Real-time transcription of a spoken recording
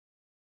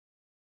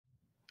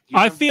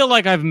I feel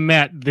like I've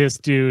met this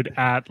dude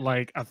at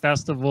like a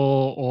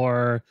festival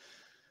or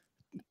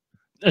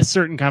a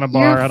certain kind of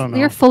bar. I don't know.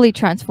 You're fully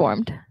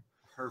transformed.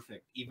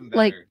 Perfect. Even better.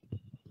 Like,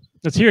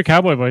 let's hear your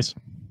cowboy voice.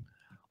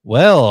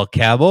 Well,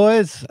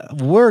 cowboys,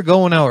 we're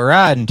going out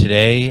riding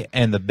today,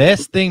 and the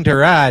best thing to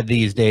ride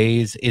these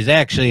days is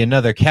actually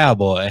another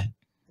cowboy.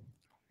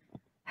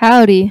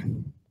 howdy.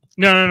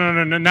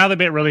 No. Now the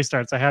bit really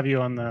starts. I have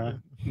you on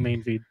the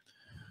main feed.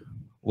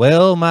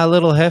 Well, my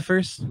little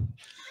heifers,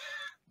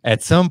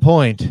 at some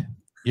point,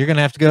 you're going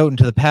to have to go out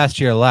into the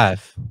pasture of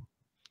life.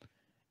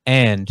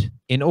 And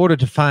in order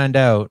to find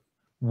out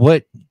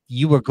what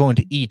you are going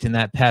to eat in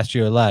that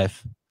pasture of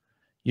life,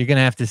 you're going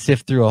to have to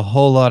sift through a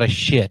whole lot of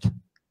shit.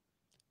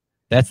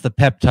 That's the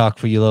pep talk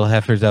for you little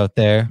heifers out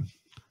there.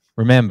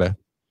 Remember,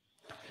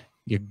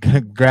 your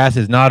grass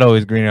is not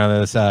always greener on the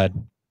other side.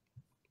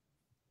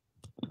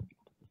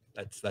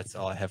 That's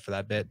all I have for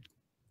that bit.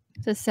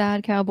 It's a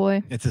sad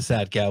cowboy. It's a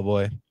sad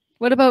cowboy.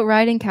 What about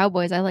riding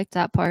cowboys? I liked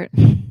that part.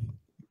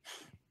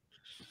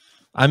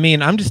 I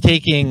mean, I'm just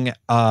taking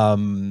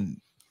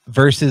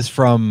verses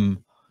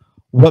from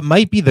what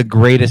might be the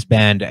greatest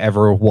band to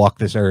ever walk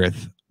this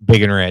earth,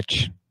 Big and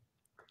Rich.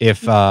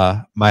 If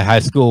my high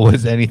school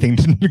was anything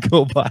to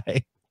go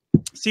by.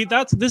 See,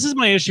 this is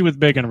my issue with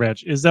Big and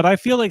Rich, is that I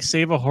feel like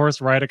Save a Horse,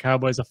 Ride a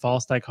Cowboy is a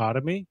false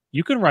dichotomy.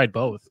 You can ride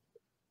both.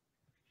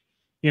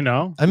 You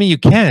know? I mean, you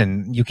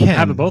can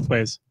have it both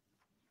ways.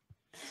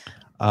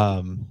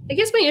 I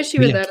guess my issue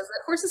with that is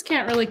that horses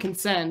can't really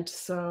consent,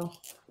 so...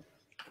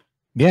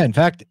 Yeah, in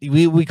fact,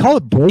 we call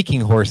it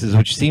breaking horses,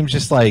 which seems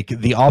just like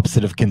the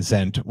opposite of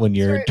consent when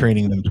you're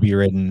training them to be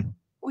ridden.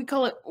 We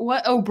call it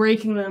what? Oh,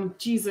 breaking them.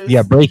 Jesus.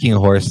 Yeah, breaking a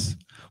horse.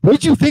 What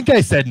did you think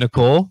I said,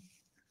 Nicole?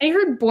 I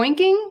heard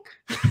boinking.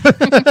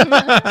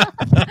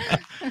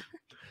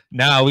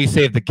 No, we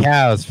saved the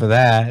cows for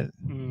that.